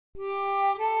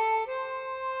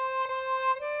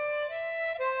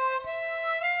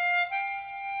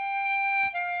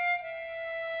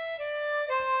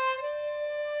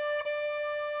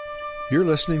You're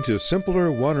listening to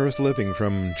Simpler One Earth Living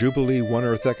from Jubilee One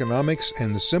Earth Economics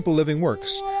and Simple Living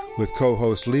Works with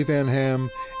co-host Lee Van Ham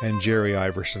and Jerry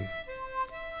Iverson.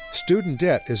 Student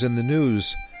debt is in the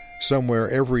news somewhere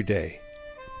every day.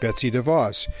 Betsy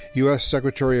DeVos, U.S.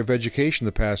 Secretary of Education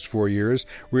the past 4 years,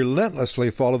 relentlessly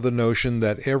followed the notion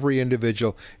that every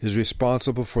individual is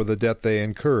responsible for the debt they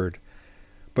incurred.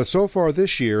 But so far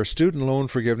this year, student loan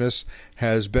forgiveness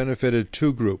has benefited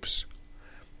two groups: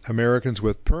 Americans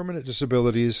with permanent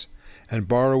disabilities and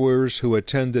borrowers who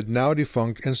attended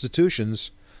now-defunct institutions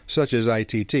such as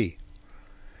ITT.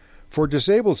 For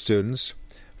disabled students,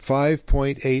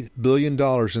 $5.8 billion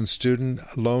in student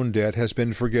loan debt has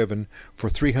been forgiven for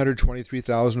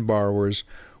 323,000 borrowers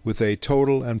with a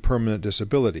total and permanent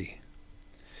disability.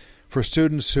 For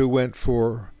students who went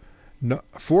for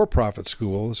for-profit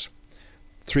schools,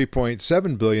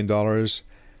 $3.7 billion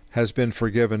has been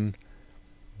forgiven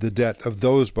the debt of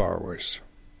those borrowers.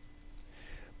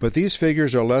 But these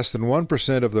figures are less than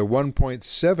 1% of the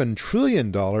 $1.7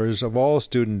 trillion of all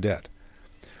student debt.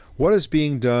 What is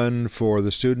being done for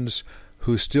the students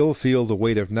who still feel the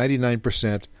weight of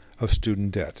 99% of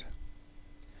student debt?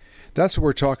 That's what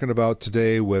we're talking about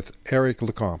today with Eric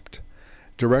LeCompte,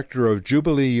 Director of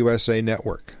Jubilee USA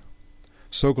Network.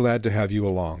 So glad to have you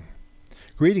along.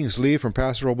 Greetings, Lee, from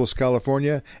Paso Robles,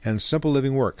 California, and Simple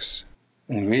Living Works.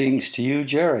 And greetings to you,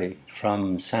 Jerry,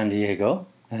 from San Diego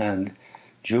and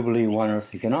Jubilee One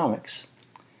Earth Economics.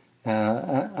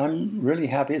 I'm really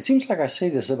happy. It seems like I say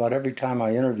this about every time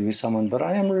I interview someone, but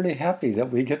I am really happy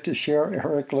that we get to share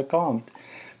Eric LeCompte,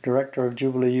 Director of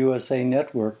Jubilee USA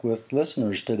Network, with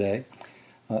listeners today.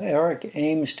 Eric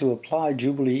aims to apply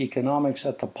Jubilee economics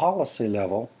at the policy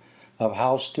level of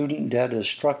how student debt is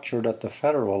structured at the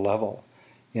federal level.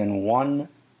 In One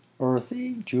Earth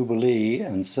Jubilee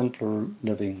and Simpler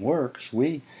Living Works,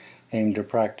 we aim to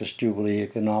practice Jubilee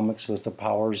economics with the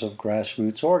powers of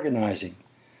grassroots organizing.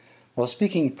 Well,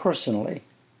 speaking personally,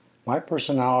 my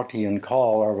personality and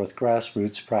call are with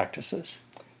grassroots practices.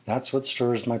 That's what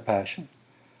stirs my passion.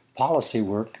 Policy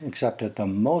work, except at the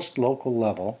most local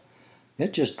level,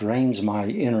 it just drains my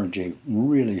energy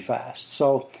really fast.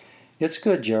 So it's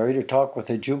good, Jerry, to talk with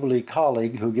a Jubilee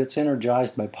colleague who gets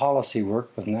energized by policy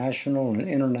work with national and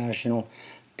international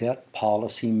debt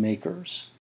policy makers.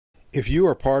 If you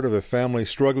are part of a family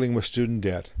struggling with student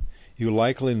debt, you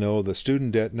likely know that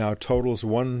student debt now totals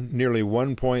nearly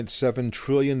 $1.7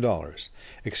 trillion,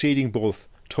 exceeding both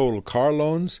total car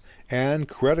loans and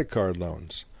credit card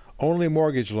loans. Only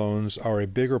mortgage loans are a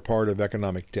bigger part of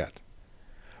economic debt.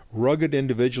 Rugged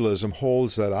individualism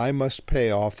holds that I must pay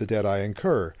off the debt I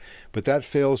incur, but that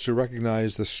fails to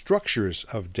recognize the structures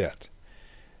of debt.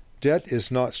 Debt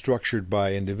is not structured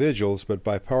by individuals, but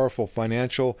by powerful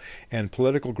financial and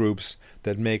political groups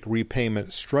that make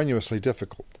repayment strenuously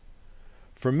difficult.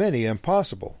 For many,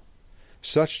 impossible.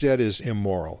 Such debt is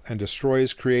immoral and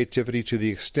destroys creativity to the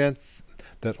extent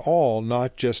that all,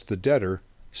 not just the debtor,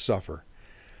 suffer.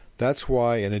 That's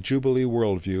why, in a Jubilee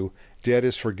worldview, debt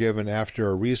is forgiven after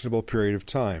a reasonable period of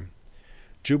time.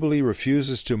 Jubilee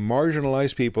refuses to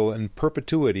marginalize people in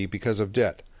perpetuity because of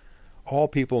debt. All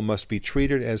people must be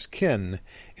treated as kin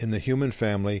in the human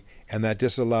family, and that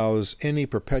disallows any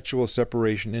perpetual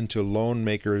separation into loan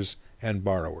makers and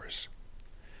borrowers.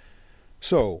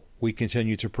 So, we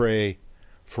continue to pray,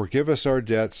 forgive us our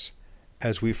debts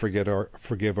as we forgive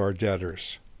our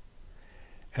debtors.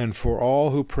 And for all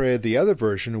who pray the other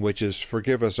version, which is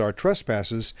forgive us our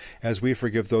trespasses as we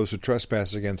forgive those who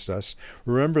trespass against us,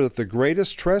 remember that the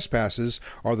greatest trespasses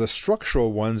are the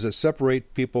structural ones that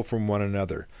separate people from one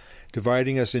another,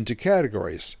 dividing us into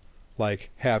categories like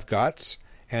have-gots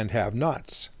and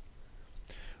have-nots.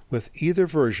 With either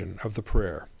version of the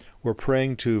prayer, we're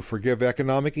praying to forgive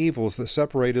economic evils that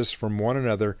separate us from one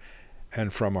another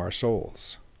and from our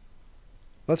souls.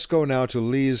 Let's go now to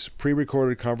Lee's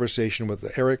pre-recorded conversation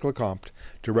with Eric LeCompte,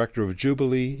 Director of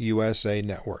Jubilee USA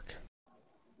Network.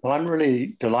 Well, I'm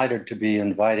really delighted to be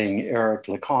inviting Eric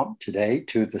LeCompte today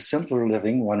to the Simpler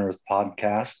Living One Earth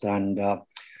podcast, and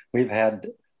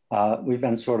we've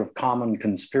been sort of common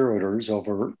conspirators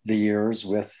over the years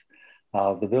with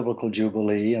the Biblical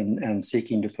Jubilee and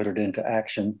seeking to put it into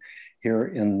action here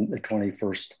in the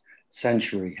 21st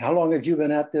century. How long have you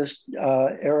been at this,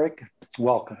 Eric?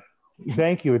 Welcome.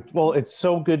 Thank you. Well, it's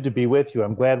so good to be with you.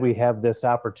 I'm glad we have this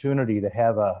opportunity to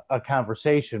have a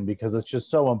conversation because it's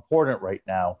just so important right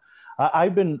now.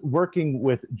 I've been working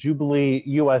with Jubilee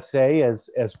USA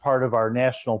as part of our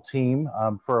national team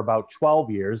for about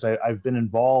 12 years. I've been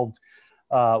involved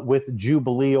with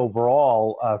Jubilee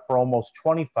overall for almost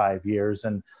 25 years.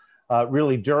 And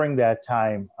really during that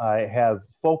time, I have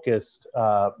focused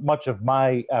much of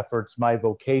my efforts, my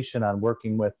vocation on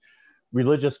working with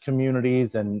religious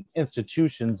communities and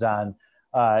institutions on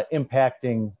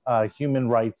impacting human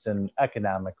rights and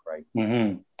economic rights.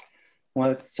 Mm-hmm.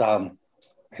 Well, it's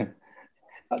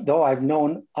though I've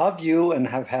known of you and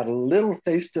have had a little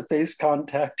face-to-face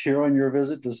contact here on your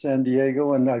visit to San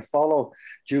Diego, and I follow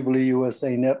Jubilee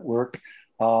USA Network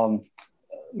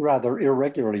rather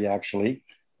irregularly, actually.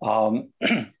 So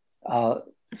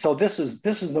this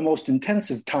is the most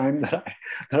intensive time that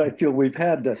I feel we've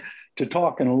had to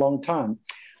talk in a long time.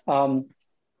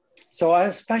 So I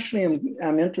especially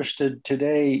am interested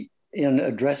today in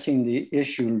addressing the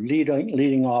issue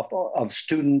leading off of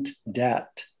student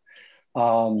debt.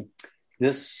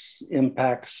 This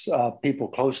impacts people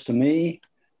close to me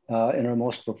in a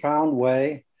most profound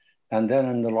way. And then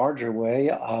in the larger way,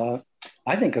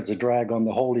 I think it's a drag on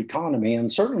the whole economy.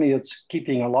 And certainly it's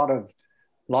keeping a lot of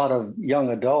young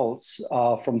adults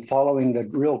from following the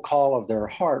real call of their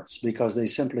hearts because they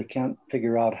simply can't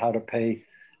figure out how to pay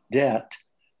debt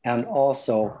and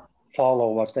also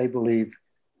follow what they believe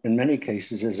in many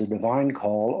cases is a divine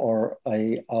call or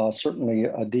certainly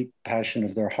a deep passion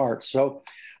of their heart. So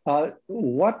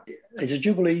what is the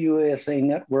Jubilee USA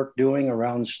Network doing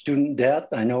around student debt?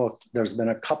 I know there's been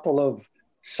a couple of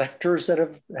sectors that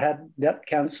have had debt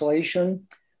cancellation,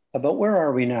 but where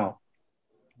are we now?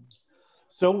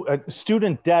 So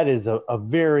student debt is a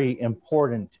very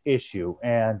important issue,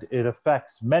 and it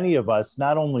affects many of us,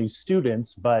 not only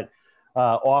students, but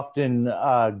often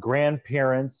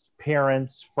grandparents,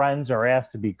 parents, friends are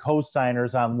asked to be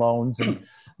co-signers on loans. And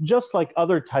just like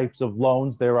other types of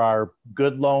loans, there are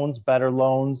good loans, better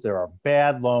loans, there are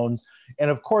bad loans. And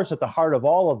of course, at the heart of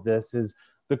all of this is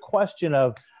the question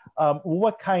of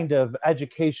what kind of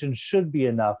education should be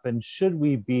enough, and should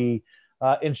we be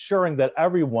ensuring that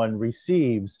everyone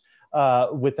receives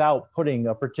without putting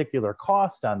a particular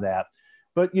cost on that.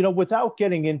 But, without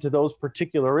getting into those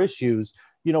particular issues,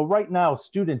 right now,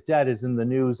 student debt is in the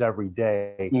news every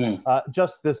day.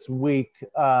 Just this week,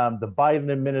 the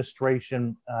Biden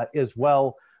administration, as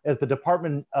well as the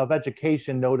Department of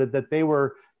Education, noted that they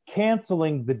were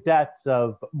canceling the debts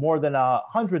of more than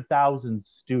 100,000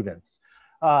 students,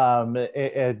 in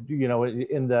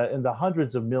the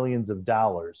hundreds of millions of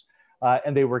dollars.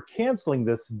 And they were canceling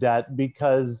this debt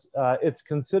because it's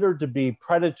considered to be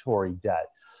predatory debt.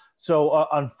 So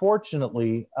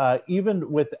unfortunately,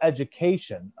 even with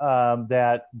education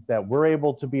that we're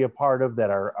able to be a part of, that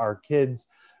our kids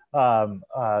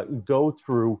go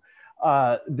through,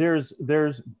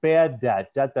 there's bad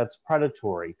debt that's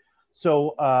predatory.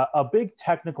 So a big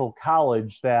technical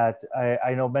college that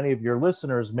I know many of your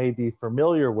listeners may be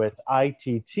familiar with,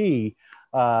 ITT,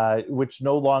 which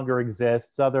no longer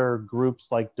exists. Other groups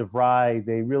like DeVry,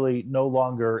 they really no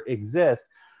longer exist.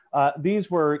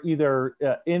 These were either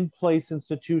in-place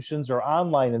institutions or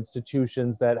online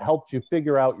institutions that helped you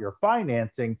figure out your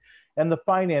financing, and the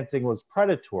financing was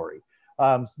predatory,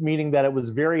 meaning that it was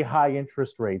very high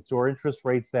interest rates or interest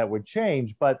rates that would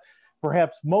change. But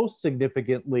perhaps most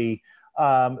significantly,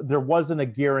 there wasn't a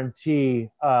guarantee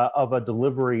of a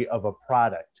delivery of a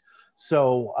product.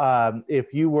 So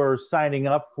if you were signing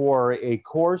up for a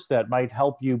course that might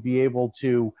help you be able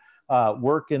to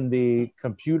work in the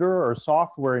computer or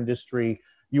software industry,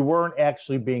 you weren't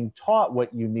actually being taught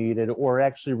what you needed or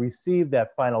actually received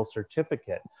that final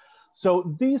certificate.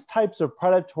 So these types of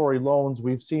predatory loans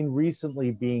we've seen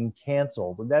recently being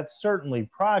canceled, and that's certainly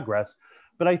progress.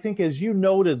 But I think, as you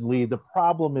noted, Lee, the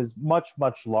problem is much,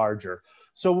 much larger.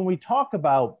 So when we talk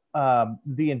about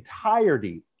the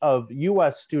entirety of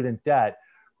U.S. student debt,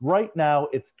 right now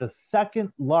it's the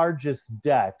second largest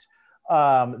debt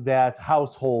that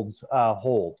households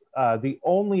hold. The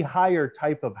only higher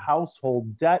type of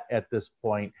household debt at this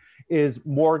point is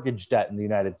mortgage debt in the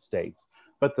United States.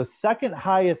 But the second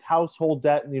highest household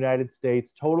debt in the United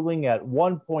States, totaling at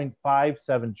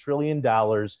 $1.57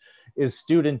 trillion, is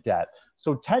student debt.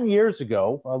 So 10 years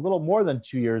ago, a little more than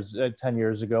 10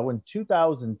 years ago, in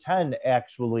 2010,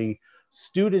 actually,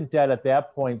 student debt at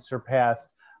that point surpassed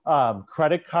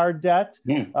credit card debt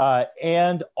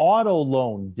and auto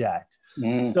loan debt.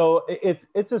 So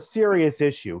it's a serious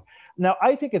issue. Now,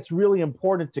 I think it's really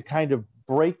important to kind of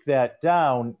break that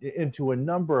down into a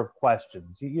number of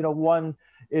questions. One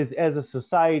is, as a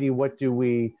society, what do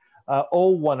we owe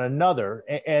one another?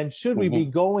 And should we be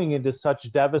going into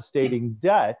such devastating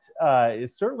debt,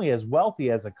 certainly as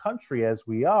wealthy as a country as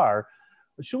we are,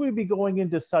 should we be going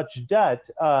into such debt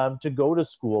to go to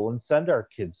school and send our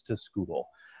kids to school?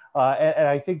 And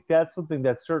I think that's something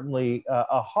that's certainly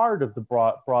a heart of the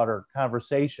broader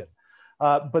conversation.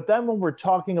 But then when we're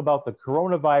talking about the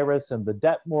coronavirus and the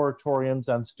debt moratoriums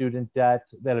on student debt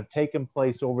that have taken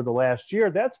place over the last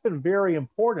year, that's been very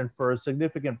important for a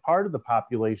significant part of the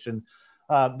population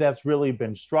that's really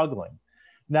been struggling.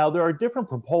 Now, there are different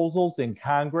proposals in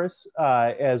Congress,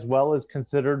 as well as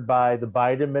considered by the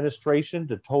Biden administration,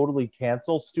 to totally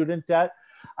cancel student debt.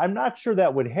 I'm not sure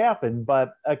that would happen,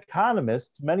 but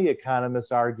many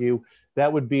economists argue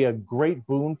that would be a great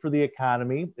boon for the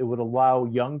economy. It would allow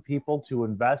young people to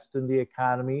invest in the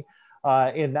economy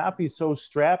and not be so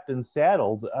strapped and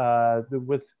saddled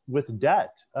with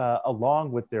debt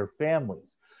along with their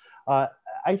families.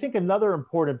 I think another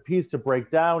important piece to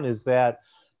break down is that,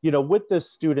 with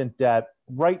this student debt,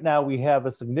 right now we have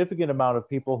a significant amount of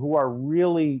people who are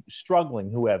really struggling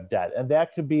who have debt, and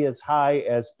that could be as high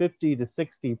as 50 to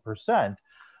 60%.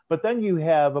 But then you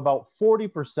have about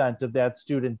 40% of that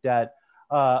student debt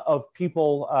of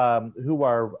people who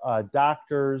are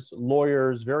doctors,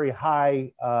 lawyers, very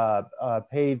high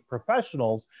paid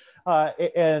professionals.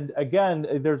 And again,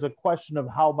 there's a question of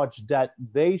how much debt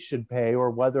they should pay or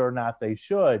whether or not they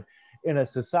should in a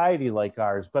society like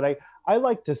ours. But I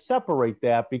like to separate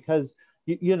that because,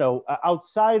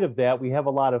 outside of that, we have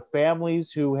a lot of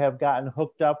families who have gotten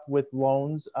hooked up with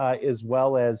loans as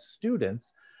well as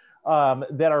students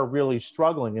that are really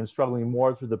struggling and struggling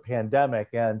more through the pandemic.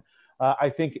 And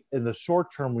I think in the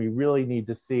short term, we really need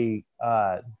to see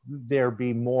there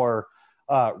be more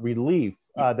relief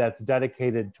that's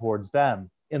dedicated towards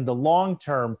them. In the long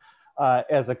term,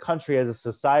 as a country, as a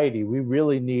society, we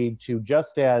really need to,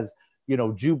 just as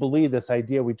Jubilee, this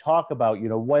idea we talk about,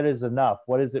 what is enough?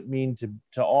 What does it mean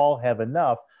to all have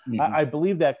enough? Mm-hmm. I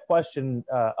believe that question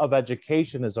of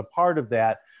education is a part of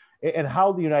that, and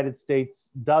how the United States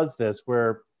does this,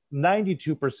 where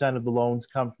 92% of the loans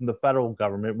come from the federal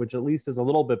government, which at least is a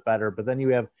little bit better, but then you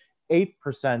have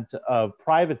 8% of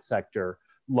private sector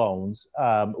loans,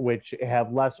 which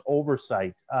have less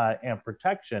oversight and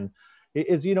protection,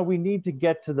 is, we need to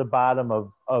get to the bottom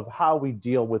of how we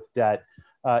deal with debt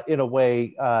in a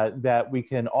way that we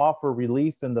can offer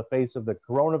relief in the face of the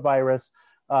coronavirus,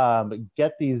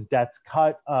 get these debts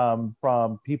cut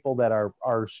from people that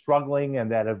are struggling and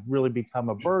that have really become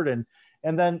a burden,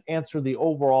 and then answer the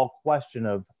overall question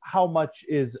of how much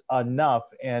is enough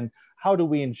and how do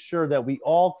we ensure that we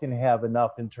all can have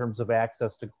enough in terms of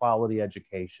access to quality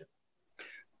education.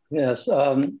 Yes.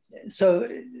 So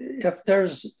if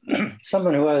there's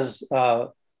someone who has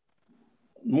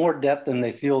more debt than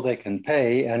they feel they can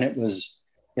pay, and it was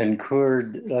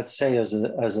incurred, let's say, as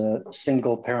a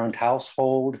single parent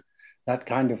household, that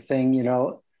kind of thing,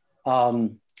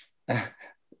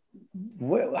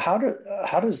 where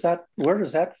does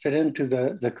that fit into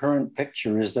the current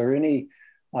picture? Is there any,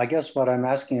 I guess what I'm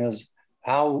asking is,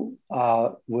 how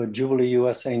would Jubilee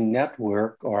USA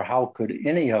Network, or how could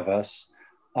any of us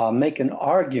make an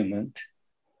argument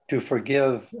to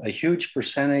forgive a huge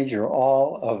percentage or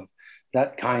all of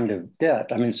that kind of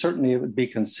debt? I mean, certainly it would be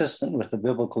consistent with the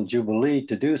biblical Jubilee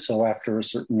to do so after a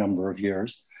certain number of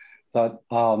years. But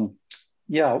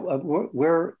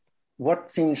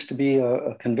what seems to be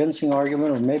a convincing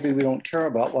argument, or maybe we don't care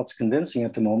about what's convincing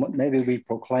at the moment. Maybe we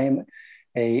proclaim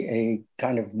a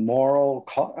kind of moral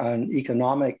and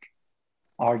economic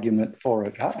argument for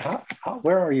it.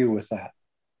 Where are you with that?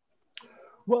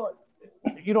 Well,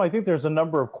 I think there's a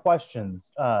number of questions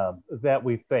that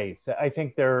we face. I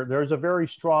think there's a very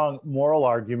strong moral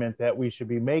argument that we should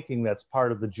be making that's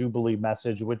part of the Jubilee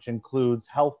message, which includes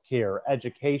healthcare,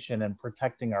 education, and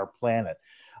protecting our planet.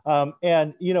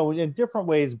 And, in different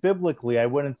ways, biblically, I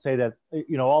wouldn't say that,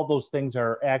 all those things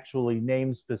are actually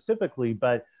named specifically,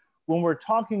 but when we're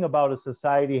talking about a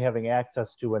society having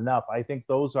access to enough, I think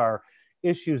those are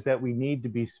issues that we need to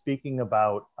be speaking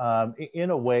about in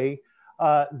a way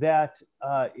that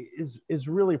is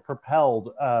really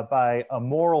propelled by a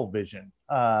moral vision,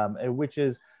 which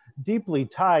is deeply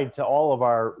tied to all of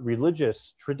our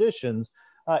religious traditions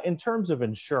in terms of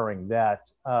ensuring that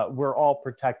we're all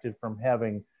protected from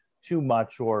having too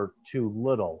much or too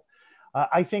little.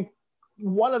 I think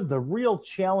one of the real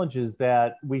challenges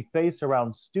that we face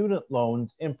around student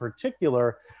loans in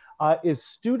particular is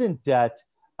student debt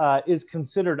is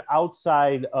considered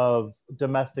outside of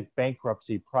domestic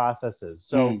bankruptcy processes.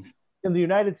 So in the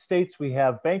United States, we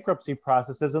have bankruptcy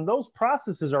processes, and those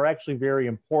processes are actually very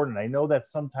important. I know that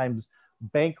sometimes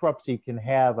bankruptcy can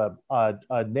have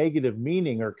a negative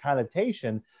meaning or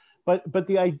connotation, but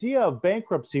the idea of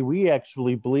bankruptcy, we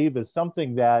actually believe, is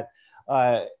something that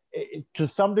to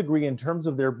some degree, in terms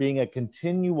of there being a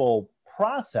continual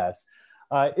process,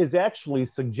 is actually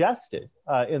suggested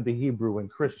in the Hebrew and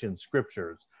Christian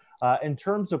scriptures in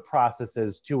terms of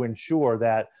processes to ensure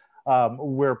that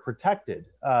we're protected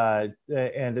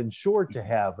and insured to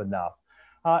have enough.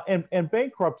 And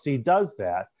bankruptcy does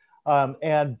that.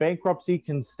 And bankruptcy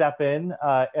can step in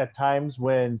at times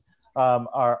when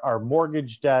our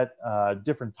mortgage debt,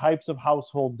 different types of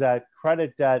household debt,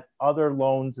 credit debt, other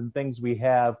loans and things we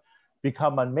have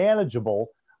become unmanageable,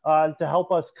 to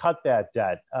help us cut that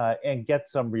debt and get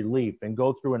some relief and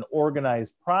go through an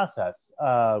organized process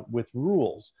with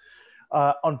rules.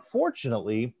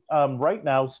 Unfortunately, right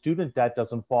now, student debt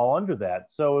doesn't fall under that.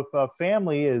 So if a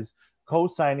family is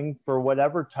co-signing for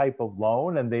whatever type of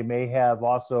loan, and they may have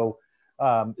also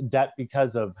debt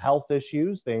because of health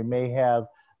issues, they may have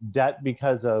debt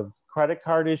because of credit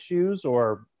card issues,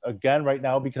 or again, right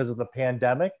now, because of the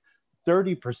pandemic,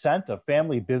 30% of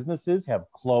family businesses have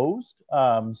closed.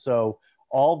 So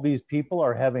all these people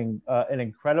are having an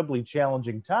incredibly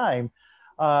challenging time.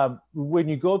 When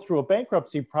you go through a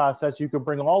bankruptcy process, you can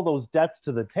bring all those debts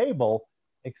to the table,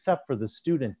 except for the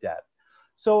student debt.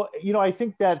 So, I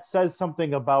think that says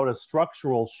something about a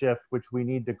structural shift, which we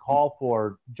need to call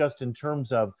for just in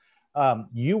terms of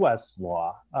U.S.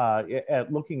 law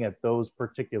at looking at those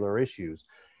particular issues.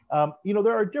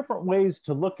 There are different ways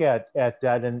to look at that.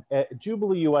 And at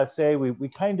Jubilee USA, we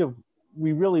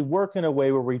really work in a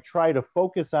way where we try to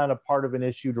focus on a part of an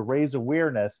issue to raise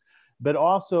awareness, but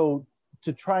also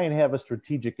to try and have a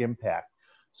strategic impact.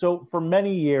 So for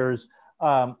many years,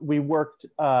 we worked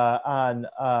on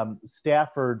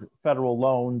Stafford federal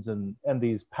loans and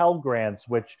these Pell Grants,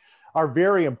 which are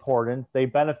very important. They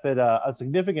benefit a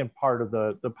significant part of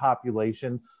the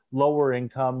population, lower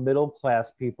income, middle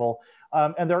class people,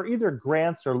 and they're either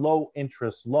grants or low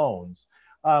interest loans.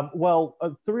 3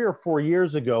 or 4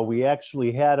 years ago, we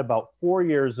actually had about 4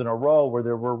 years in a row where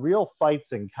there were real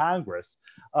fights in Congress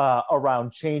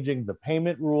around changing the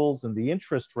payment rules and the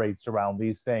interest rates around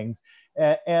these things,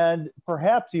 and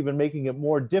perhaps even making it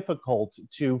more difficult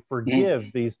to forgive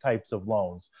these types of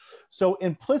loans. So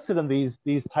implicit in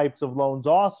these types of loans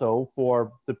also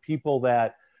for the people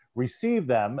that receive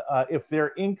them, if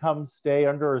their incomes stay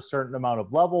under a certain amount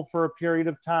of level for a period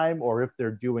of time, or if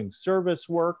they're doing service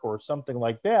work or something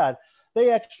like that,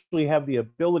 they actually have the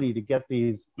ability to get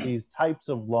these types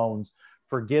of loans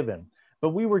forgiven. But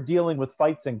we were dealing with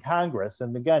fights in Congress,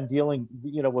 and again, dealing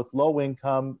with low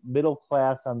income, middle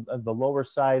class on the lower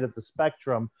side of the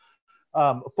spectrum,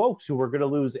 folks who were going to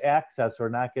lose access or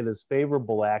not get as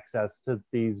favorable access to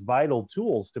these vital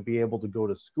tools to be able to go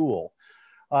to school.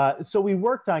 So we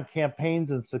worked on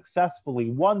campaigns and successfully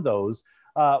won those,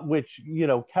 which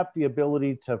kept the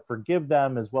ability to forgive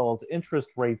them as well as interest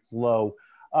rates low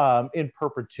in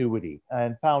perpetuity,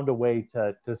 and found a way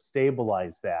to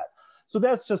stabilize that. So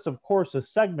that's just, of course, a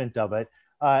segment of it.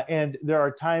 And there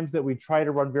are times that we try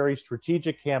to run very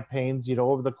strategic campaigns.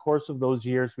 Over the course of those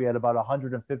years, we had about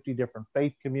 150 different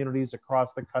faith communities across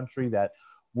the country that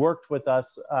worked with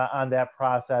us on that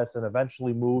process, and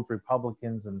eventually moved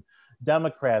Republicans and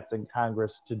Democrats in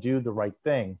Congress to do the right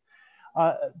thing.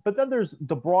 But then there's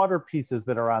the broader pieces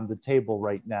that are on the table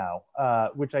right now,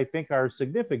 which I think are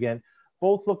significant,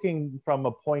 both looking from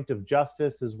a point of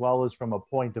justice as well as from a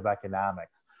point of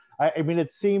economics. I mean,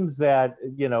 it seems that,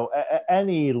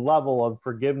 any level of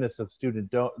forgiveness of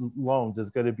student loans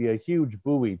is going to be a huge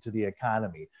buoy to the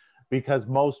economy, because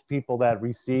most people that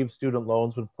receive student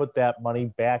loans would put that money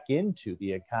back into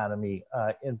the economy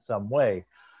in some way.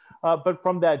 But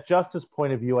from that justice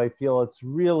point of view, I feel it's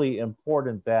really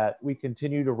important that we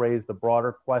continue to raise the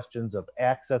broader questions of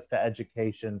access to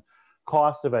education,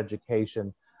 cost of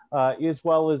education, as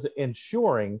well as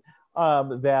ensuring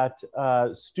that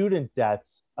student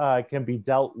debts can be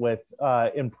dealt with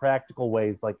in practical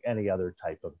ways like any other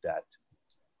type of debt.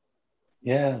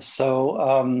 Yeah,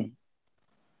 so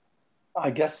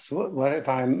I guess what if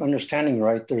I'm understanding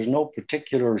right, there's no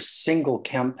particular single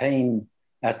campaign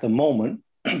at the moment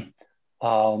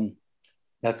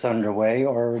that's underway,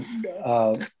 or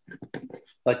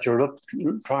but you're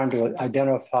trying to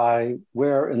identify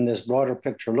where in this broader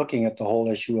picture, looking at the whole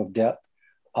issue of debt,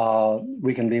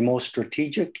 we can be most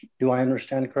strategic. Do I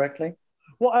understand correctly?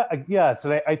 Well, yes,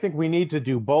 and I think we need to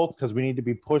do both, because we need to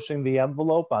be pushing the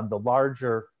envelope on the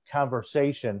larger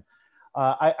conversation.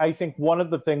 I think one of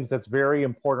the things that's very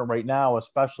important right now,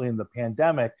 especially in the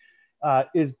pandemic,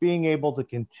 is being able to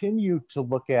continue to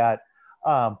look at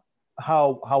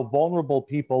how vulnerable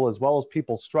people, as well as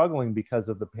people struggling because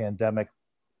of the pandemic,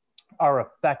 are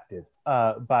affected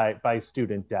by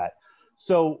student debt.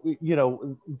 So,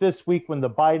 this week when the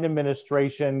Biden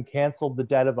administration canceled the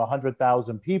debt of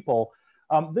 100,000 people,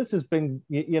 This has been,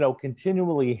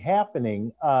 continually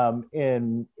happening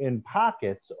in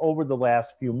pockets over the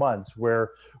last few months,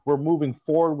 where we're moving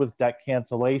forward with debt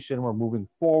cancellation, we're moving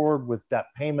forward with debt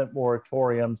payment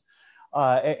moratoriums,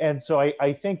 and so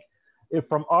I think, if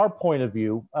from our point of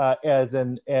view, as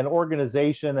an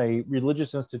organization, a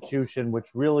religious institution which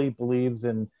really believes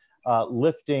in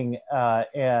lifting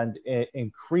and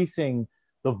increasing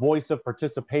the voice of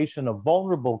participation of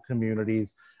vulnerable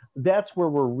communities, that's where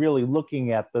we're really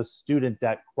looking at the student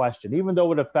debt question. Even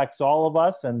though it affects all of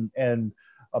us and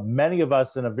many of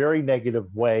us in a very negative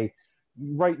way,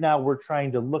 right now we're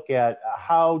trying to look at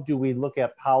how do we look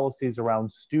at policies around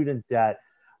student debt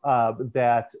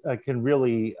that can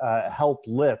really help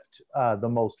lift the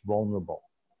most vulnerable.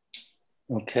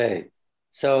 Okay.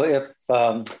 So if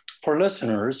for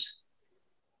listeners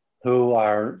who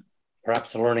are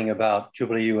perhaps learning about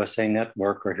Jubilee USA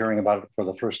Network or hearing about it for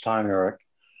the first time, Eric,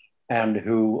 and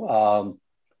who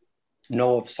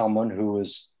know of someone who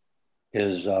is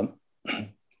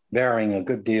bearing a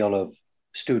good deal of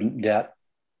student debt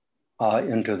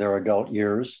into their adult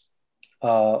years,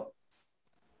 how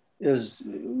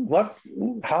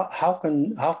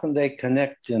can they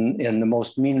connect in the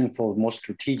most meaningful, most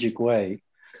strategic way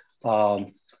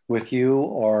with you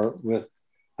or with?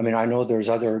 I mean, I know there's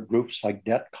other groups like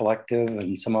Debt Collective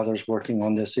and some others working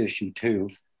on this issue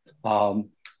too.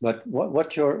 But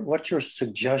what's your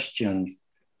suggestion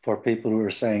for people who are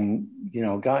saying,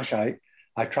 gosh, I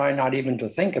try not even to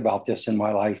think about this in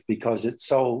my life because it's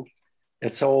so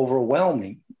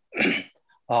overwhelming.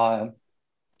 And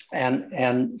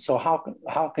so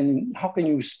how can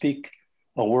you speak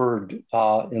a word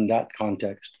in that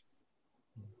context?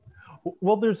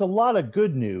 Well, there's a lot of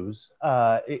good news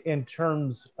in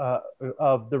terms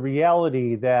of the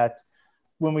reality that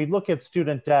when we look at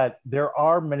student debt, there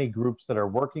are many groups that are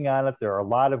working on it. There are a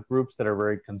lot of groups that are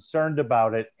very concerned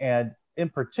about it. And in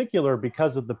particular,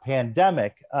 because of the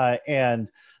pandemic and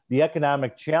the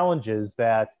economic challenges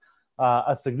that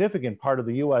a significant part of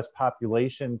the U.S.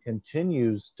 population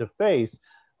continues to face,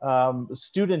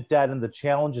 student debt and the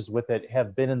challenges with it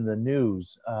have been in the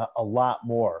news a lot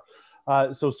more.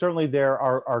 So certainly there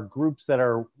are groups that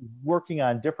are working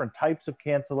on different types of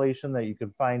cancellation that you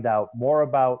can find out more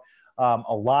about.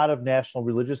 A lot of national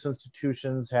religious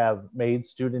institutions have made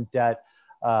student debt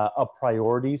a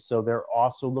priority, so they're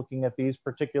also looking at these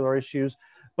particular issues.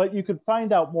 But you can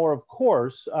find out more, of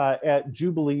course, at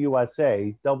Jubilee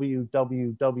USA,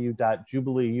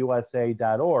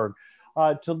 www.jubileeusa.org,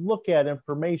 to look at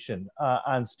information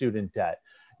on student debt.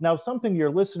 Now, something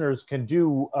your listeners can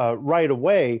do right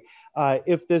away,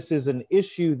 if this is an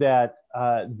issue that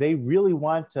they really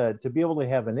want to be able to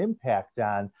have an impact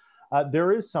on,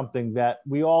 there is something that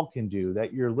we all can do,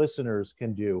 that your listeners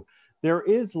can do. There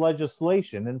is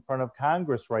legislation in front of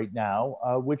Congress right now,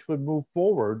 which would move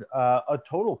forward a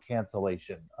total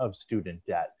cancellation of student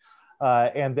debt.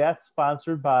 And that's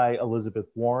sponsored by Elizabeth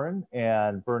Warren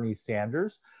and Bernie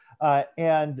Sanders.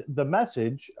 And the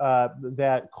message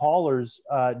that callers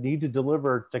need to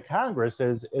deliver to Congress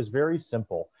is very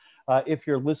simple. If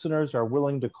your listeners are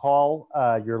willing to call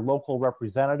your local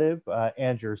representative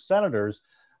and your senators,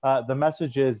 the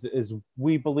message is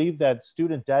we believe that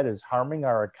student debt is harming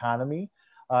our economy,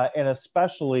 and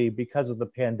especially because of the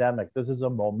pandemic. This is a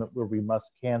moment where we must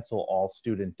cancel all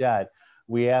student debt.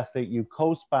 We ask that you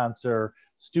co-sponsor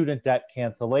student debt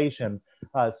cancellation,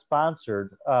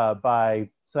 sponsored by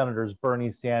Senators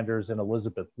Bernie Sanders and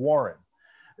Elizabeth Warren.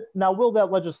 Now, will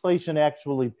that legislation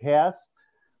actually pass?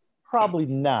 Probably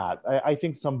not. I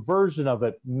think some version of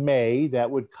it may,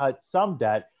 that would cut some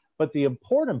debt, but the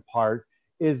important part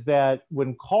is that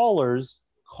when callers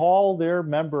call their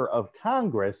member of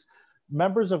Congress,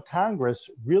 members of Congress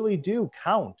really do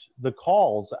count the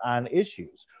calls on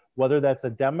issues, whether that's a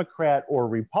Democrat or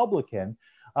Republican.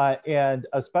 And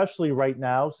especially right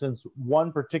now, since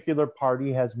one particular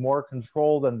party has more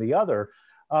control than the other,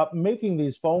 making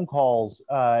these phone calls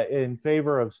in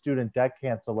favor of student debt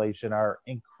cancellation are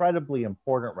incredibly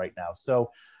important right now. So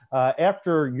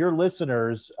after your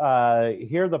listeners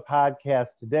hear the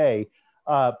podcast today,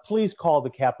 please call the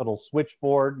Capitol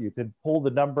switchboard. You can pull the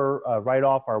number right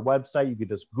off our website. You can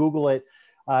just Google it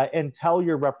and tell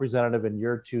your representative and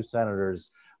your two senators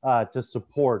to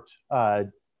support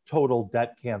total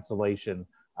debt cancellation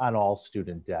on all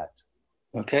student debt.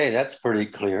 Okay, that's pretty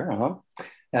clear.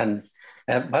 And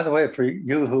by the way, for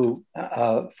you who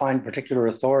find particular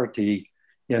authority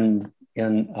in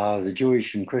the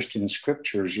Jewish and Christian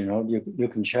scriptures, you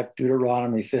can check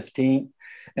Deuteronomy 15,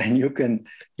 and you can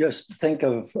just think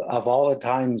of all the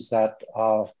times that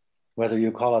whether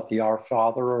you call it the Our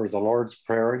Father or the Lord's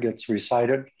Prayer gets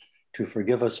recited, to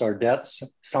forgive us our debts.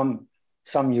 Some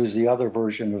use the other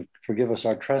version of forgive us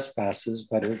our trespasses,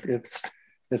 but it's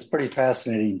pretty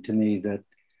fascinating to me that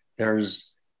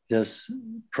there's this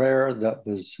prayer that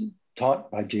was taught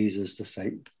by Jesus to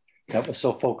say that was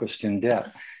so focused in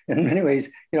debt. In many ways,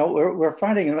 we're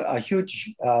finding a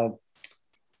huge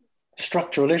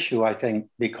structural issue, I think,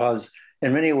 because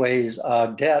in many ways,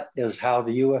 debt is how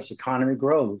the U.S. economy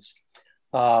grows.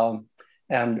 And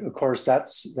of course,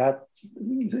 that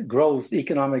growth,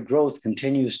 economic growth,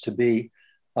 continues to be.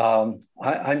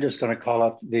 I'm just going to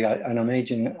call it an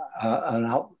amazing,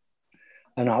 an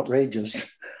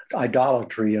outrageous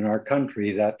idolatry in our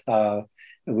country that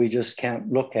we just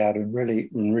can't look at and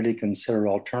really consider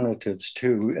alternatives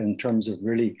to, in terms of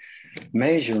really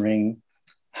measuring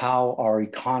how our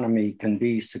economy can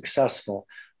be successful.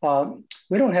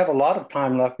 We don't have a lot of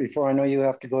time left before I know you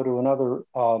have to go to another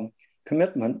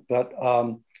commitment, but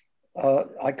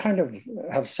I kind of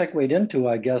have segued into,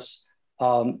 I guess,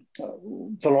 the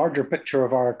larger picture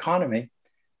of our economy.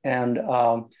 And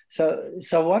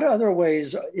so what other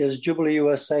ways is Jubilee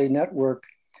USA Network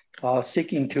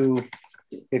seeking to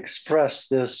express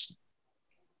this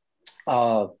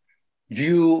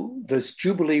view, this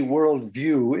Jubilee world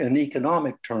view in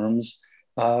economic terms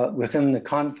within the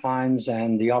confines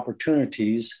and the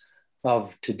opportunities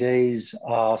of today's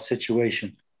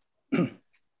situation?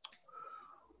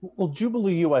 Well,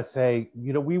 Jubilee USA,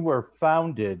 we were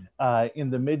founded in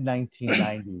the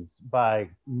mid-1990s by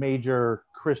major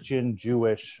Christian,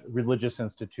 Jewish religious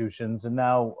institutions. And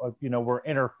now, we're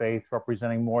interfaith,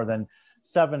 representing more than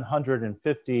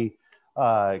 750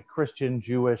 Christian,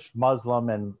 Jewish, Muslim,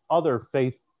 and other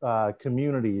faith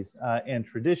communities and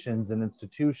traditions and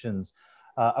institutions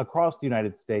across the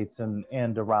United States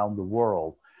and around the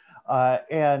world.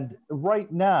 And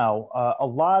right now, a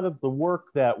lot of the work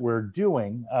that we're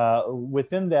doing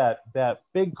within that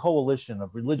big coalition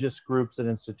of religious groups and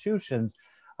institutions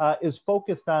is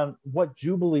focused on what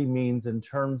Jubilee means in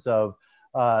terms of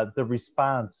the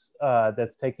response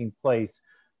that's taking place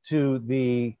to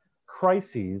the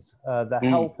crises, the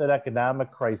health and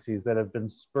economic crises that have been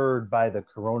spurred by the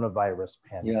coronavirus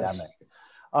pandemic.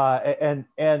 Yes.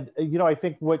 And I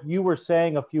think what you were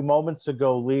saying a few moments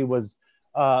ago, Lee, was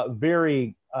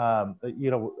very,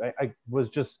 I was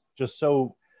just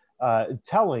so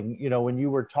telling, when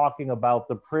you were talking about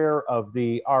the prayer of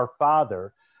the Our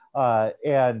Father,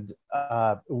 and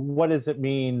what does it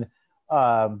mean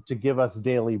to give us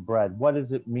daily bread? What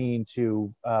does it mean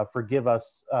to forgive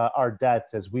us our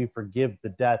debts as we forgive the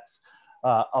debts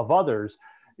of others?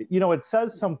 It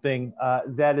says something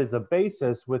that is a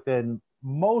basis within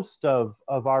most of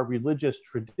our religious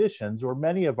traditions, or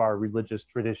many of our religious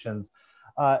traditions,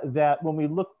 that when we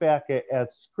look back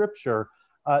at Scripture,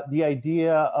 the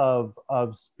idea of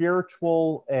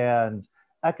spiritual and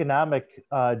economic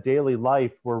daily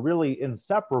life were really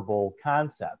inseparable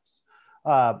concepts.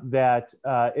 That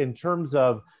in terms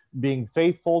of being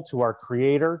faithful to our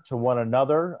Creator, to one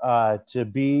another, to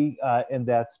be in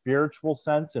that spiritual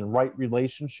sense and right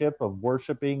relationship of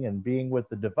worshiping and being with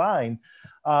the divine,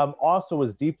 also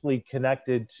is deeply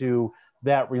connected to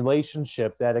that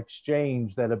relationship, that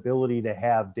exchange, that ability to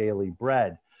have daily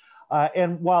bread.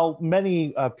 And while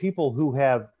many people who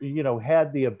have,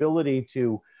 had the ability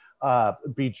to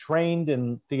be trained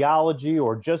in theology,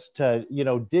 or just to,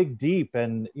 dig deep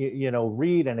and,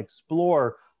 read and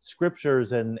explore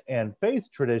scriptures and faith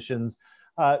traditions,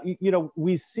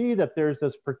 we see that there's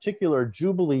this particular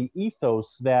Jubilee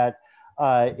ethos that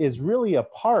is really a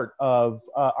part of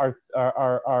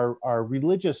our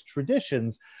religious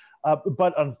traditions.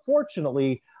 But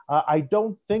unfortunately, I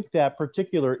don't think that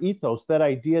particular ethos, that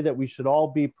idea that we should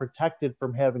all be protected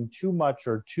from having too much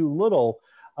or too little,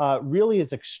 really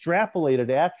is extrapolated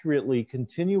accurately,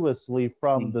 continuously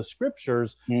from the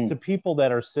scriptures to people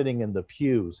that are sitting in the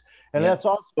pews. And that's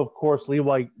also, of course, Lee,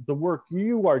 why the work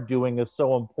you are doing is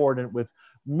so important, with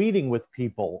meeting with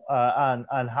people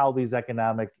on how these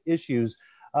economic issues,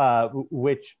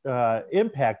 which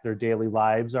impact their daily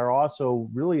lives, are also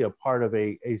really a part of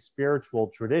a spiritual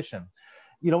tradition.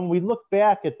 When we look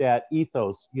back at that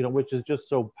ethos, which is just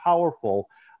so powerful,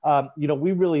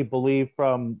 we really believe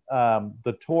from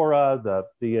the Torah,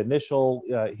 the initial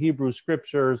Hebrew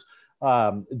scriptures,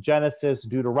 Genesis,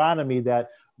 Deuteronomy, that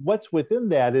what's within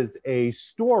that is a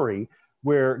story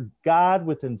where God,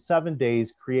 within 7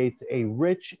 days, creates a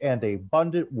rich and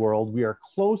abundant world. We are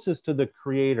closest to the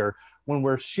Creator when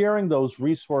we're sharing those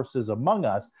resources among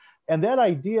us. And that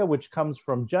idea, which comes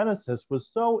from Genesis, was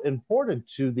so important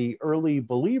to the early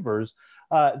believers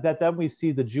that then we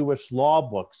see the Jewish law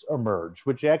books emerge,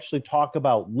 which actually talk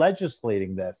about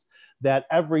legislating this, that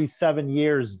every 7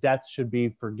 years debts should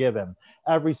be forgiven,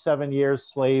 every 7 years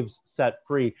slaves set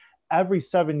free, every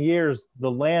 7 years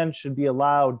the land should be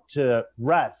allowed to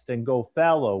rest and go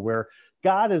fallow, where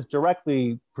God is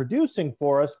directly producing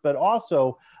for us, but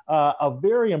also a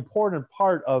very important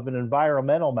part of an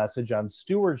environmental message on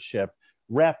stewardship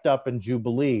wrapped up in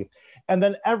Jubilee. And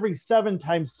then every 7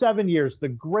 times 7 years, the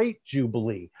Great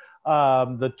Jubilee,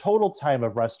 the total time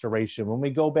of restoration, when we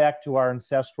go back to our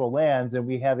ancestral lands and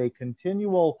we have a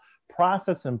continual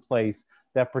process in place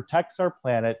that protects our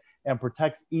planet and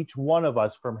protects each one of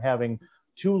us from having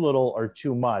too little or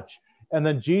too much. And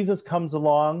then Jesus comes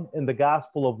along in the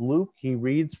Gospel of Luke. He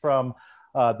reads from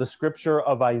the scripture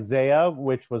of Isaiah,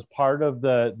 which was part of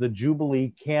the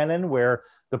Jubilee canon, where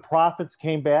the prophets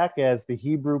came back as the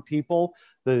Hebrew people.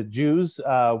 The Jews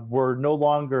were no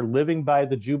longer living by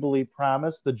the Jubilee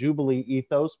promise, the Jubilee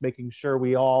ethos, making sure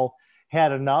we all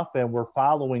had enough and were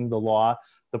following the law.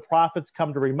 The prophets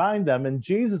come to remind them, and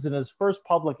Jesus, in his first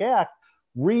public act,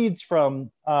 reads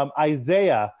from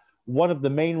Isaiah, one of the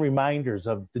main reminders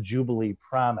of the Jubilee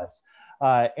promise.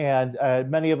 And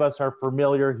many of us are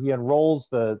familiar. He unrolls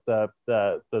the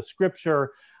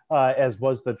scripture, as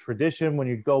was the tradition when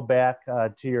you go back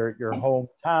to your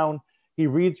hometown. He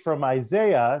reads from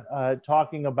Isaiah,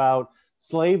 talking about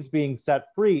slaves being set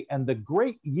free and the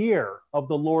great year of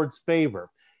the Lord's favor.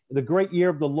 The great year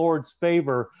of the Lord's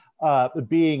favor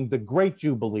being the Great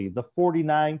Jubilee, the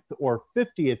 49th or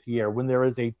 50th year, when there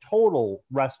is a total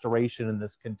restoration in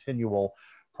this continual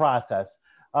process.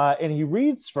 And he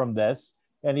reads from this,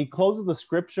 and he closes the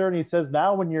scripture, and he says,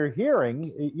 now when you're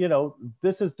hearing,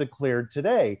 this is declared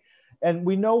today. And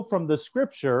we know from the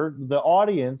scripture, the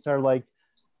audience are like,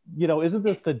 isn't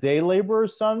this the day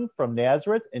laborer's son from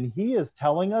Nazareth? And he is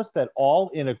telling us that all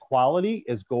inequality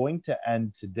is going to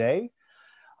end today.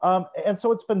 And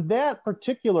so it's been that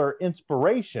particular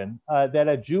inspiration that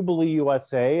at Jubilee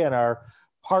USA and our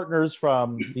partners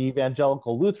from the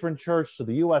Evangelical Lutheran Church to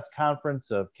the U.S. Conference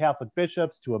of Catholic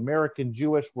Bishops to American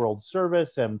Jewish World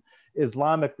Service and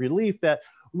Islamic Relief, that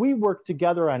we work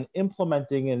together on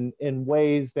implementing in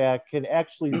ways that can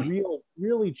actually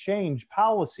really change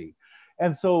policy.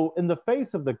 And so in the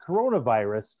face of the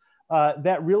coronavirus,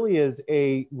 that really is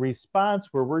a response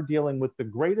where we're dealing with the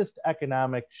greatest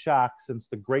economic shock since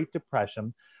the Great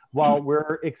Depression, while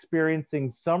we're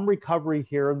experiencing some recovery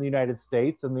here in the United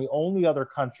States, and the only other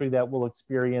country that will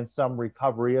experience some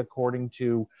recovery, according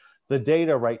to the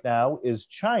data right now, is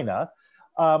China.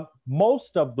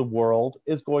 Most of the world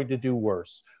is going to do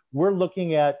worse. We're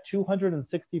looking at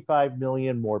 265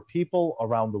 million more people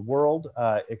around the world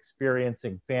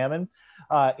experiencing famine.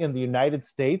 In the United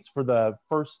States, for the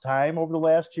first time over the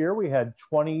last year, we had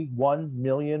 21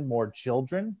 million more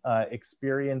children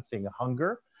experiencing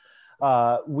hunger.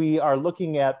 We are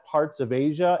looking at parts of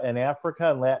Asia and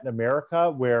Africa and Latin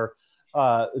America where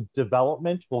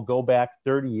development will go back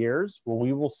 30 years, where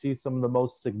we will see some of the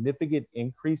most significant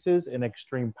increases in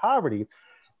extreme poverty.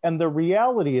 And the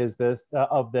reality is this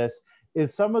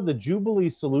is some of the Jubilee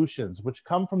solutions, which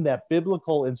come from that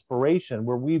biblical inspiration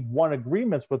where we've won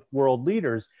agreements with world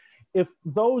leaders. If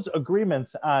those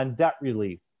agreements on debt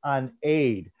relief, on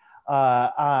aid,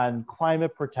 on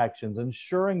climate protections,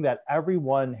 ensuring that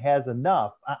everyone has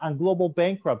enough, on global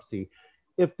bankruptcy,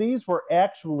 if these were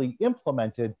actually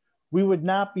implemented, we would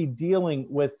not be dealing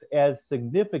with as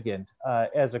significant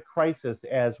as a crisis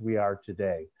as we are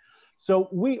today. So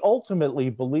we ultimately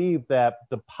believe that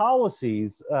the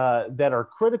policies that are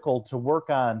critical to work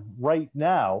on right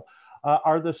now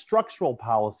are the structural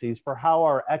policies for how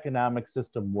our economic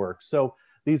system works. So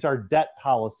these are debt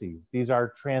policies, these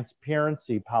are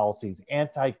transparency policies,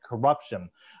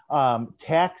 anti-corruption,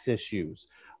 tax issues.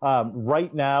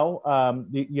 Right now,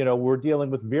 we're dealing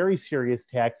with very serious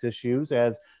tax issues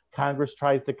as Congress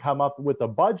tries to come up with a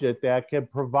budget that can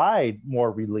provide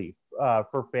more relief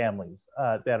for families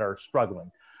that are struggling.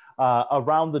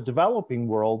 Around the developing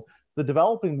world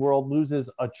loses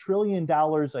 $1 trillion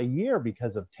a year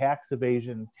because of tax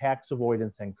evasion, tax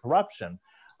avoidance, and corruption.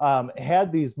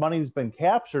 Had these monies been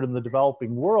captured in the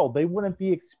developing world, they wouldn't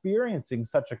be experiencing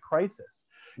such a crisis.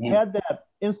 Yeah. Had that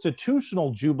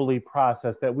institutional Jubilee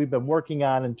process that we've been working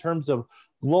on in terms of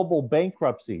global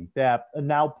bankruptcy that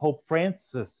now Pope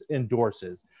Francis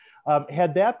endorses,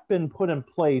 had that been put in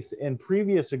place in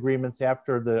previous agreements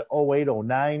after the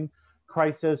 08-09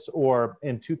 crisis or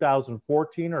in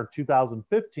 2014 or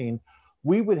 2015,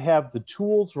 we would have the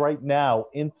tools right now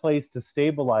in place to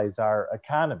stabilize our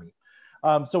economy.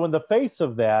 So in the face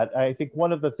of that, I think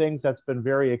one of the things that's been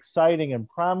very exciting and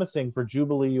promising for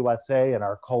Jubilee USA and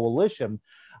our coalition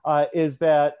is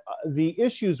that the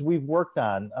issues we've worked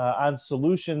on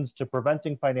solutions to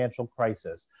preventing financial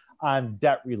crisis, on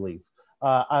debt relief,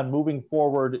 on moving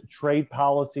forward trade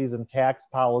policies and tax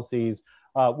policies,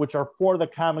 which are for the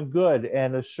common good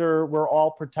and assure we're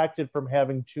all protected from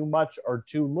having too much or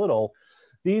too little.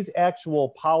 These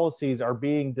actual policies are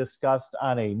being discussed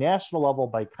on a national level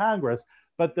by Congress,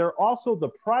 but they're also the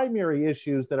primary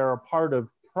issues that are a part of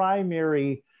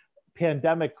primary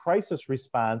pandemic crisis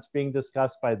response being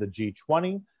discussed by the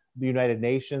G20, the United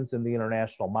Nations, and the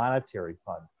International Monetary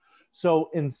Fund. So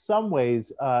in some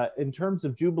ways, in terms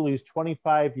of Jubilee's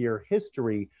 25-year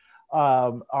history,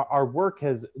 our work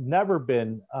has never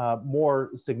been more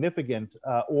significant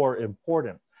or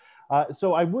important.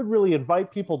 So I would really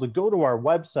invite people to go to our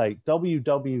website,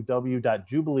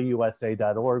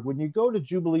 www.jubileeusa.org. When you go to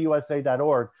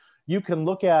jubileeusa.org, you can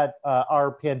look at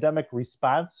our pandemic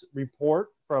response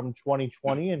report from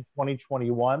 2020 and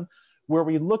 2021, where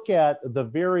we look at the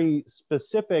very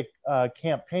specific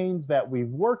campaigns that we've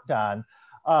worked on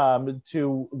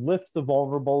to lift the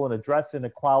vulnerable and address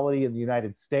inequality in the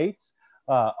United States,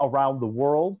 around the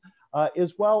world.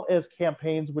 As well as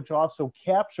campaigns which also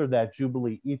capture that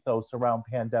Jubilee ethos around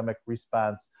pandemic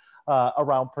response,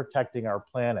 around protecting our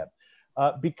planet.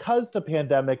 Because the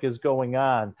pandemic is going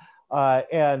on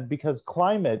and because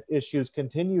climate issues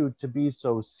continue to be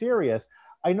so serious,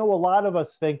 I know a lot of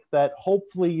us think that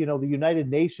hopefully, the United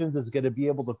Nations is going to be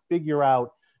able to figure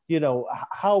out,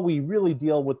 how we really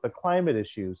deal with the climate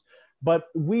issues. But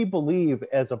we believe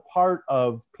as a part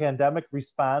of pandemic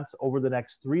response over the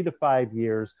next 3 to 5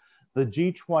 years, the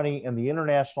G20 and the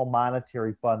International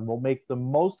Monetary Fund will make the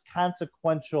most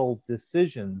consequential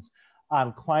decisions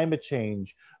on climate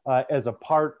change as a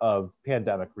part of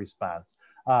pandemic response,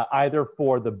 either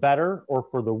for the better or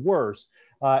for the worse.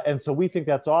 And so we think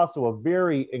that's also a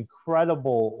very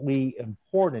incredibly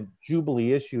important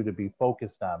Jubilee issue to be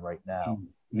focused on right now.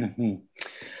 Mm-hmm.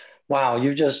 Wow,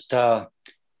 you've just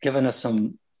given us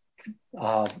some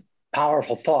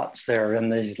powerful thoughts there in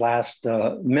these last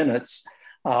minutes.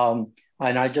 And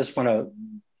I just want to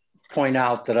point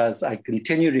out that as I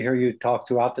continue to hear you talk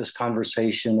throughout this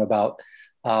conversation about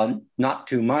not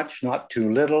too much, not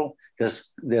too little,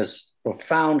 this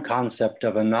profound concept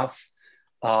of enough,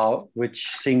 which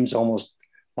seems almost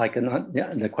like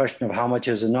the question of how much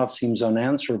is enough seems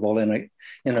unanswerable in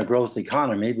a growth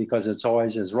economy, because it's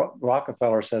always, as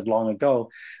Rockefeller said long ago,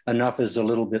 enough is a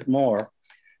little bit more.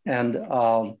 And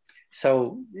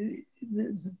so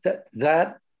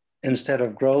that instead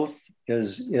of growth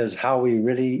is how we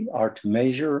really are to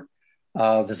measure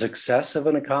the success of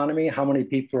an economy. How many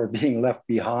people are being left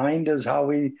behind is how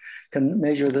we can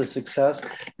measure the success.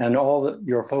 And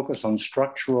your focus on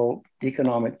structural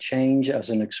economic change as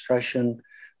an expression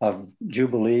of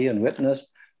Jubilee and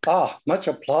Witness. Much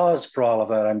applause for all of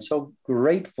that. I'm so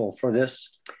grateful for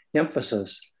this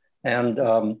emphasis. And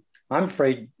I'm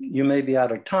afraid you may be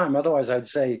out of time. Otherwise, I'd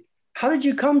say, how did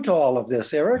you come to all of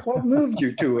this, Eric? What moved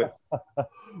you to it?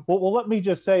 Well, let me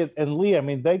just say, and Lee,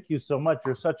 thank you so much.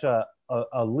 You're such a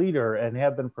leader and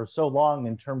have been for so long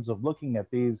in terms of looking at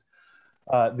these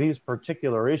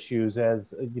particular issues.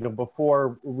 As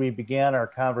before we began our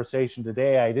conversation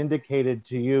today, I'd indicated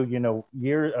to you,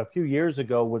 a few years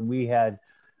ago when we had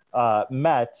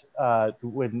met,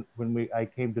 when I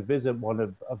came to visit one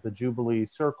of the Jubilee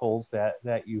circles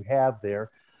that you have there.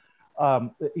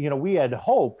 We had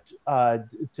hoped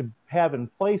to have in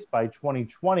place by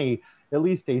 2020 at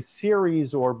least a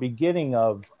series or beginning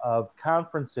of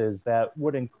conferences that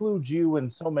would include you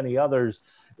and so many others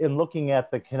in looking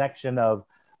at the connection of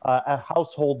a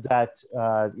household debt,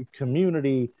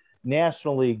 community,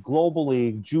 nationally,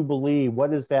 globally, Jubilee.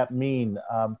 What does that mean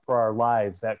for our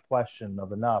lives? That question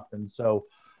of enough. And so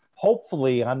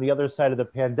hopefully on the other side of the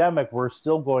pandemic, we're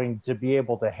still going to be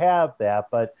able to have that.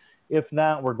 But if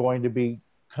not, we're going to be,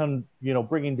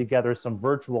 bringing together some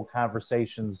virtual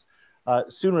conversations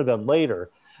sooner than later.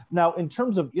 Now, in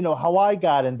terms of, how I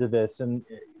got into this and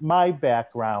my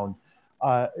background,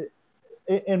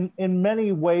 in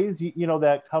many ways,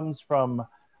 that comes from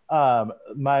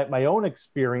my own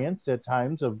experience at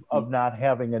times of not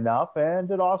having enough.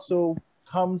 And it also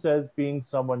comes as being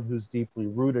someone who's deeply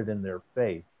rooted in their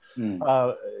faith.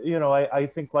 I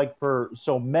think like for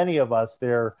so many of us,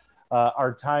 there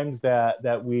are times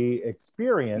that we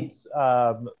experience,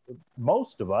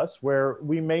 most of us, where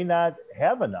we may not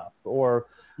have enough, or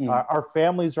our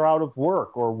families are out of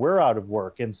work, or we're out of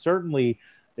work. And certainly,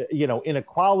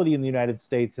 inequality in the United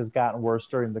States has gotten worse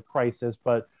during the crisis.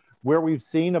 But where we've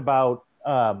seen about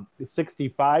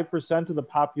 65% of the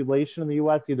population in the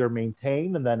U.S. either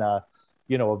maintain, and then a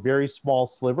very small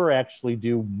sliver actually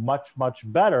do much, much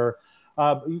better.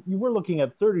 You were looking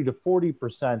at 30 to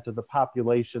 40% of the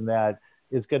population that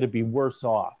is going to be worse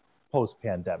off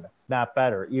post-pandemic, not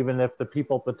better, even if the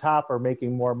people at the top are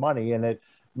making more money, and it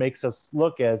makes us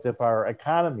look as if our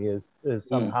economy is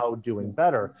somehow doing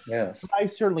better. Yes. I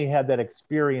certainly had that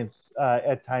experience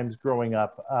at times growing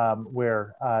up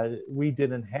where we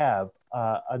didn't have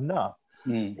enough.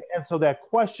 And so that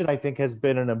question, I think, has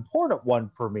been an important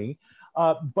one for me.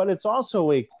 But it's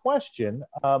also a question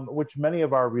which many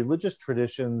of our religious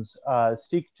traditions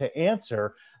seek to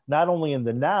answer, not only in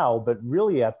the now, but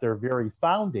really at their very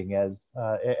founding,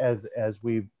 as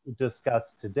we've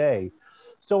discussed today.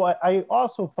 So I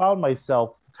also found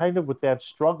myself kind of with that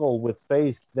struggle with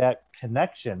faith, that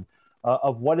connection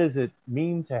of what does it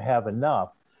mean to have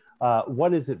enough?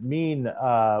 What does it mean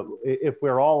if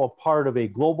we're all a part of a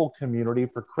global community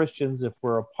for Christians, if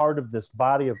we're a part of this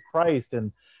body of Christ,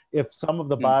 and if some of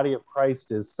the body of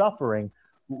Christ is suffering,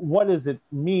 what does it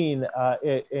mean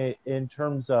in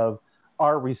terms of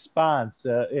our response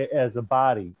as a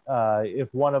body?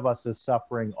 If one of us is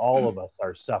suffering, all of us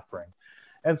are suffering.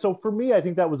 And so for me, I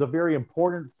think that was a very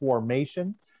important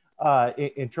formation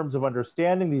in terms of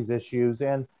understanding these issues.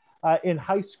 And in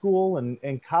high school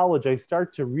and college, I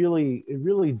start to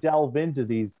really delve into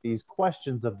these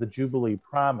questions of the Jubilee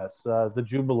promise, the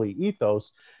Jubilee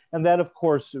ethos. And that, of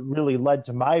course, really led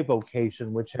to my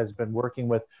vocation, which has been working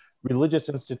with religious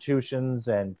institutions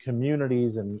and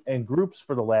communities and groups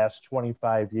for the last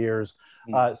 25 years,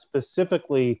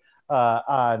 specifically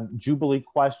on Jubilee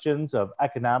questions of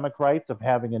economic rights, of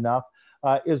having enough,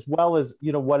 as well as,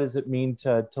 what does it mean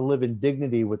to live in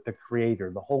dignity with the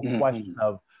Creator, the whole question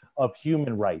of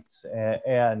human rights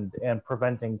and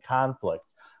preventing conflict,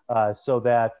 so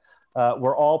that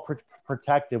we're all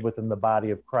protected within the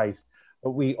body of Christ,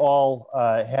 but we all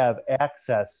have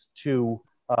access to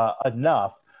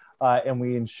enough, and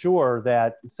we ensure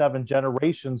that 7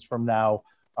 generations from now,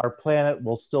 our planet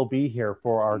will still be here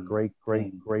for our great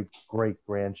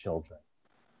grandchildren.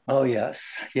 Oh,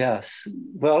 yes, yes.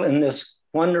 Well, in this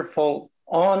wonderful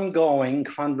ongoing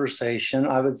conversation,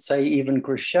 I would say even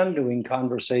crescendoing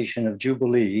conversation of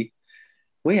Jubilee,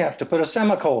 we have to put a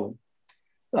semicolon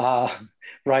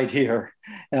right here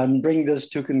and bring this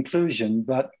to conclusion.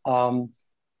 But I'm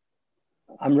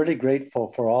really grateful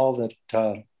for all that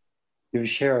you've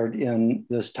shared in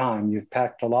this time. You've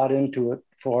packed a lot into it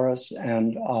for us,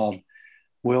 and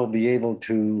we'll be able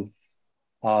to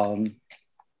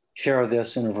share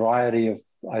this in a variety of,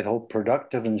 I hope,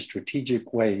 productive and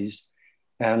strategic ways.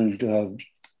 And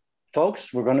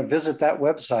folks, we're going to visit that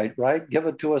website, right? Give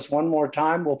it to us one more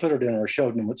time. We'll put it in our show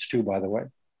notes too, by the way.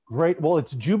 Great. Well,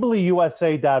 it's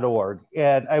jubileeusa.org.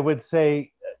 And I would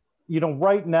say,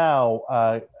 right now,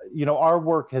 our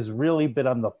work has really been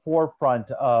on the forefront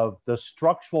of the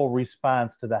structural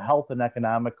response to the health and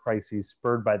economic crises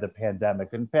spurred by the pandemic.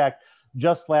 In fact,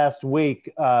 just last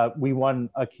week, we won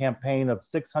a campaign of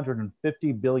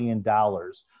 $650 billion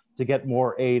to get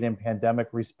more aid and pandemic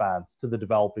response to the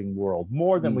developing world,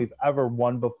 more than we've ever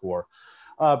won before.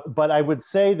 But I would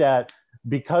say that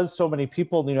because so many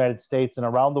people in the United States and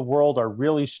around the world are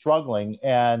really struggling,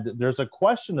 and there's a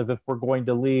question of if we're going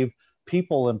to leave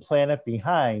people and planet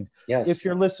behind. Yes. If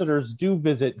your listeners do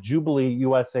visit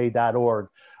jubileeusa.org,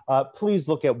 please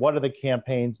look at what are the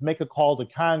campaigns, make a call to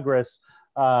Congress,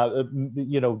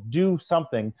 do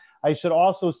something. I should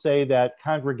also say that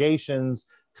congregations,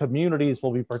 communities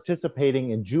will be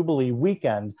participating in Jubilee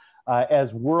Weekend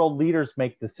as world leaders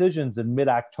make decisions in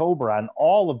mid-October on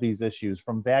all of these issues,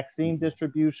 from vaccine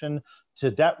distribution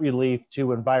to debt relief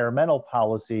to environmental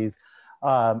policies.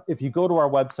 If you go to our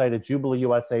website at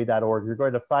jubileeusa.org, you're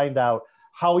going to find out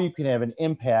how you can have an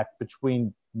impact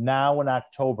between now and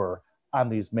October on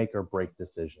these make or break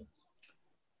decisions.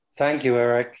 Thank you,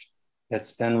 Eric.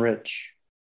 It's been rich.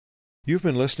 You've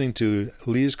been listening to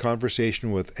Lee's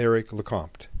conversation with Eric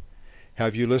LeCompte.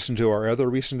 Have you listened to our other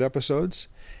recent episodes?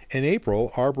 In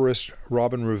April, arborist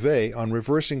Robin Rivet on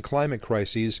reversing climate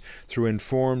crises through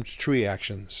informed tree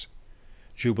actions.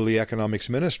 Jubilee Economics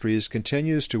Ministries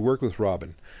continues to work with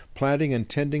Robin. Planting and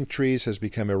tending trees has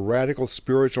become a radical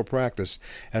spiritual practice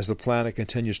as the planet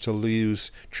continues to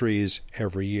lose trees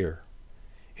every year.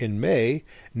 In May,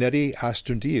 Nettie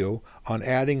Astundio on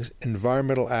adding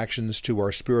environmental actions to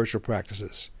our spiritual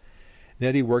practices.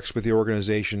 Nettie works with the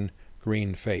organization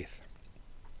Green Faith.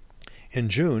 In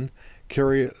June,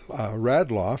 Carrie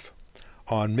Radloff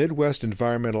on Midwest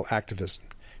environmental activism.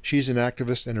 She's an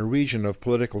activist in a region of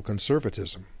political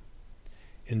conservatism.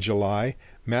 In July,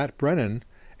 Matt Brennan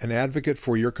an advocate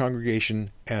for your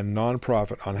congregation and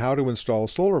nonprofit on how to install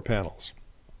solar panels.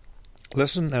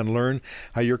 Listen and learn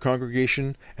how your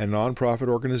congregation and nonprofit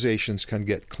organizations can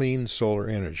get clean solar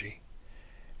energy.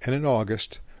 And in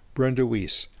August, Brenda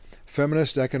Weiss,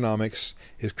 Feminist Economics,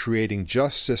 is creating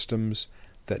just systems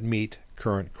that meet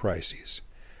current crises.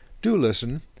 Do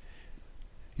listen.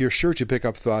 You're sure to pick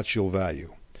up thoughts you'll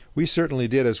value. We certainly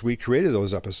did as we created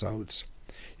those episodes.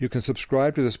 You can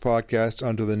subscribe to this podcast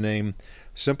under the name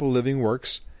Simple Living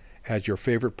Works at your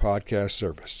favorite podcast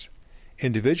service.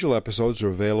 Individual episodes are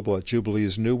available at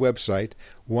Jubilee's new website,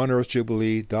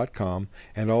 oneearthjubilee.com,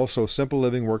 and also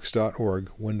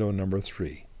simplelivingworks.org, window number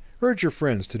 3. Urge your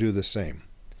friends to do the same.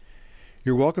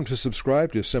 You're welcome to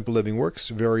subscribe to Simple Living Works'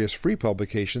 various free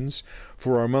publications.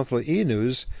 For our monthly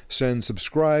e-news, send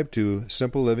subscribe to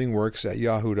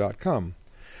simplelivingworks@yahoo.com.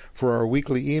 For our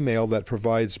weekly email that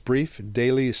provides brief,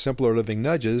 daily Simpler Living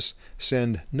nudges,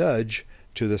 send nudge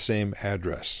to the same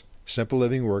address,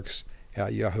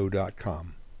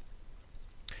 simplelivingworks@yahoo.com.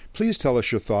 Please tell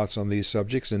us your thoughts on these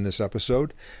subjects in this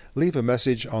episode. Leave a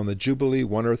message on the Jubilee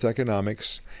One Earth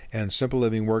Economics and Simple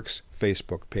Living Works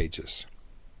Facebook pages.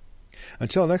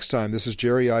 Until next time, this is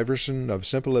Jerry Iverson of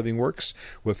Simple Living Works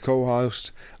with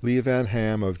co-host Lee Van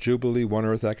Ham of Jubilee One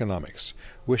Earth Economics,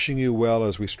 wishing you well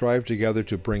as we strive together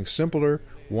to bring simpler,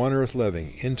 One Earth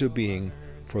living into being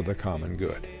for the common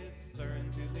good.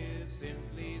 Learn to live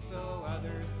simply so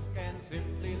others can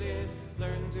simply live.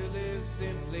 Learn to live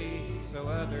simply so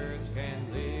others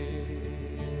can live.